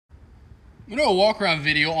We're doing a walk around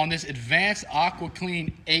video on this Advanced Aqua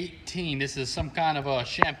Clean 18. This is some kind of a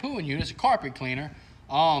shampooing unit. It's a carpet cleaner.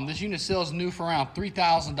 This unit sells new for around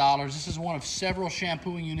 $3,000. This is one of several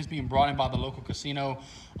shampooing units being brought in by the local casino.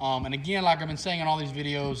 And again, like I've been saying in all these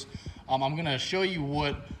videos, I'm gonna show you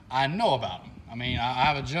what I know about them. I mean, I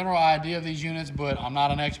have a general idea of these units, but I'm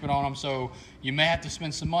not an expert on them, so you may have to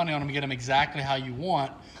spend some money on them to get them exactly how you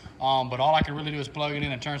want. But all I can really do is plug it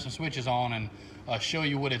in and turn some switches on and show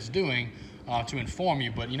you what it's doing. To inform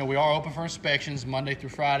you. But you know, we are open for inspections Monday through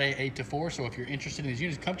Friday, 8 to 4. So if you're interested in these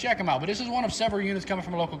units, come check them out. But this is one of several units coming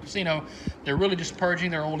from a local casino. They're really just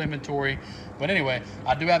purging their old inventory. But anyway,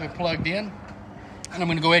 I do have it plugged in, and I'm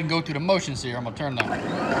going to go ahead and go through the motions here. I'm going to turn the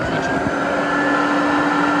switch on.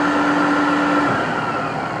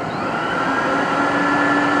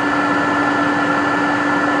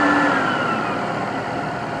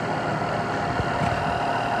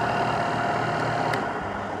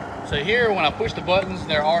 So here, when I push the buttons,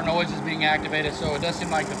 there are noises being activated, so it does seem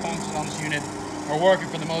like the functions on this unit are working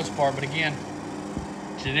for the most part. But again,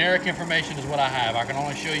 generic information is what I have. I can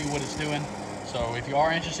only show you what it's doing. So if you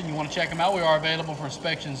are interested and you want to check them out, we are available for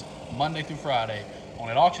inspections Monday through Friday. On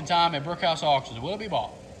at auction time at Brookhouse Auctions. Will it be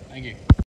bought? Thank you.